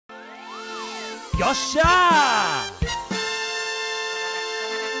Yosha!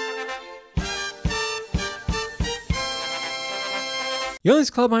 Yo,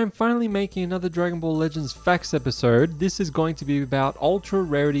 this club, I'm finally making another Dragon Ball Legends facts episode. This is going to be about Ultra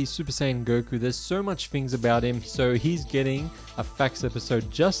Rarity Super Saiyan Goku. There's so much things about him, so he's getting a facts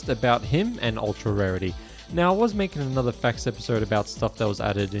episode just about him and Ultra Rarity. Now, I was making another facts episode about stuff that was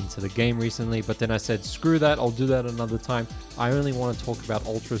added into the game recently, but then I said, screw that, I'll do that another time. I only want to talk about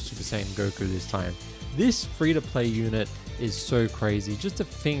Ultra Super Saiyan Goku this time. This free-to-play unit is so crazy. Just to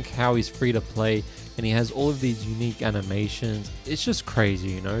think how he's free-to-play and he has all of these unique animations. It's just crazy,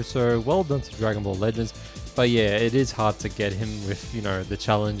 you know? So, well done to Dragon Ball Legends. But yeah, it is hard to get him with, you know, the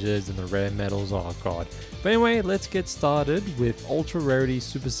challenges and the rare medals. Oh god. But anyway, let's get started with Ultra Rarity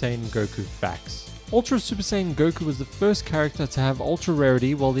Super Saiyan Goku facts. Ultra Super Saiyan Goku was the first character to have Ultra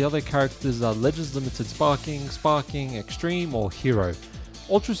Rarity, while the other characters are Legends Limited Sparking, Extreme, or Hero.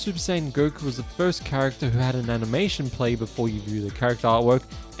 Ultra Super Saiyan Goku was the first character who had an animation play before you view the character artwork,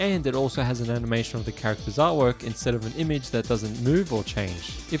 and it also has an animation of the character's artwork instead of an image that doesn't move or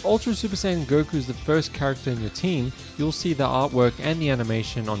change. If Ultra Super Saiyan Goku is the first character in your team, you'll see the artwork and the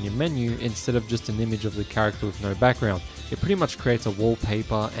animation on your menu instead of just an image of the character with no background. It pretty much creates a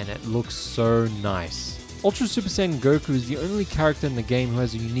wallpaper and it looks so nice. Ultra Super Saiyan Goku is the only character in the game who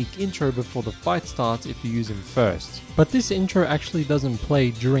has a unique intro before the fight starts if you use him first. But this intro actually doesn't play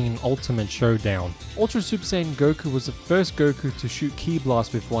during an Ultimate Showdown. Ultra Super Saiyan Goku was the first Goku to shoot Ki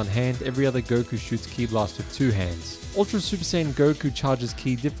Blast with one hand. Every other Goku shoots Ki Blast with two hands. Ultra Super Saiyan Goku charges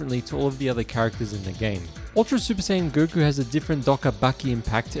Ki differently to all of the other characters in the game. Ultra Super Saiyan Goku has a different Doka Baki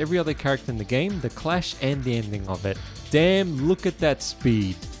impact to every other character in the game, the clash and the ending of it. Damn, look at that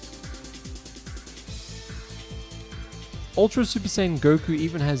speed. Ultra Super Saiyan Goku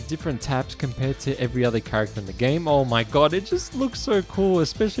even has different taps compared to every other character in the game. Oh my god, it just looks so cool,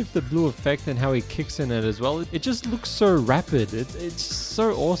 especially with the blue effect and how he kicks in it as well. It just looks so rapid. It's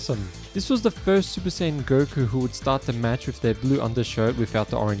so awesome. This was the first Super Saiyan Goku who would start the match with their blue undershirt without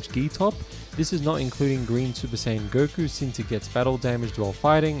the orange gi top. This is not including green Super Saiyan Goku since he gets battle damaged while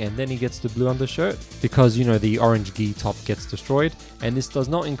fighting and then he gets the blue undershirt because, you know, the orange gi top gets destroyed. And this does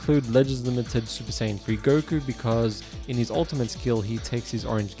not include Legends Limited Super Saiyan 3 Goku because in his ultimate skill he takes his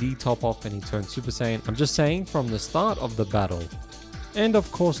orange gi top off and he turns Super Saiyan. I'm just saying from the start of the battle. And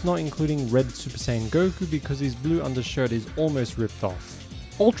of course not including red Super Saiyan Goku because his blue undershirt is almost ripped off.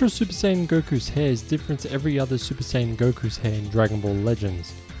 Ultra Super Saiyan Goku's hair is different to every other Super Saiyan Goku's hair in Dragon Ball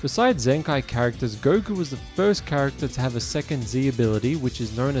Legends. Besides Zenkai characters, Goku was the first character to have a second Z ability, which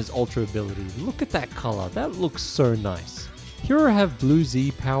is known as Ultra ability. Look at that color, that looks so nice. Hero have blue Z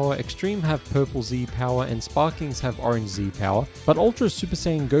power, Extreme have purple Z power, and Sparkings have orange Z power, but Ultra Super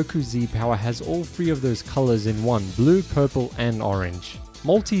Saiyan Goku Z power has all three of those colors in one, blue, purple, and orange.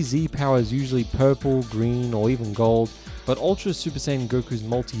 Multi Z power is usually purple, green, or even gold, but Ultra Super Saiyan Goku's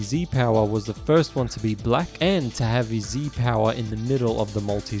Multi-Z power was the first one to be black and to have his Z power in the middle of the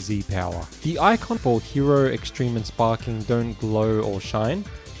Multi-Z power. The icon for Hero, Extreme, and Sparking don't glow or shine,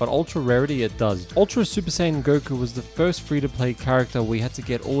 but Ultra Rarity it does. Ultra Super Saiyan Goku was the first free-to-play character where you had to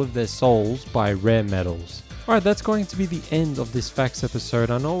get all of their souls by rare medals. Alright, that's going to be the end of this facts episode.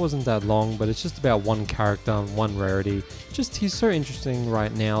 I know it wasn't that long, but it's just about one character and one rarity. He's so interesting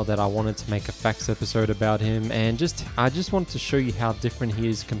right now that I wanted to make a facts episode about him, and I just wanted to show you how different he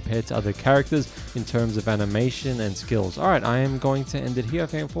is compared to other characters in terms of animation and skills. Alright, I am going to end it here.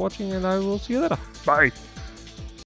 Thank you for watching, and I will see you later. Bye!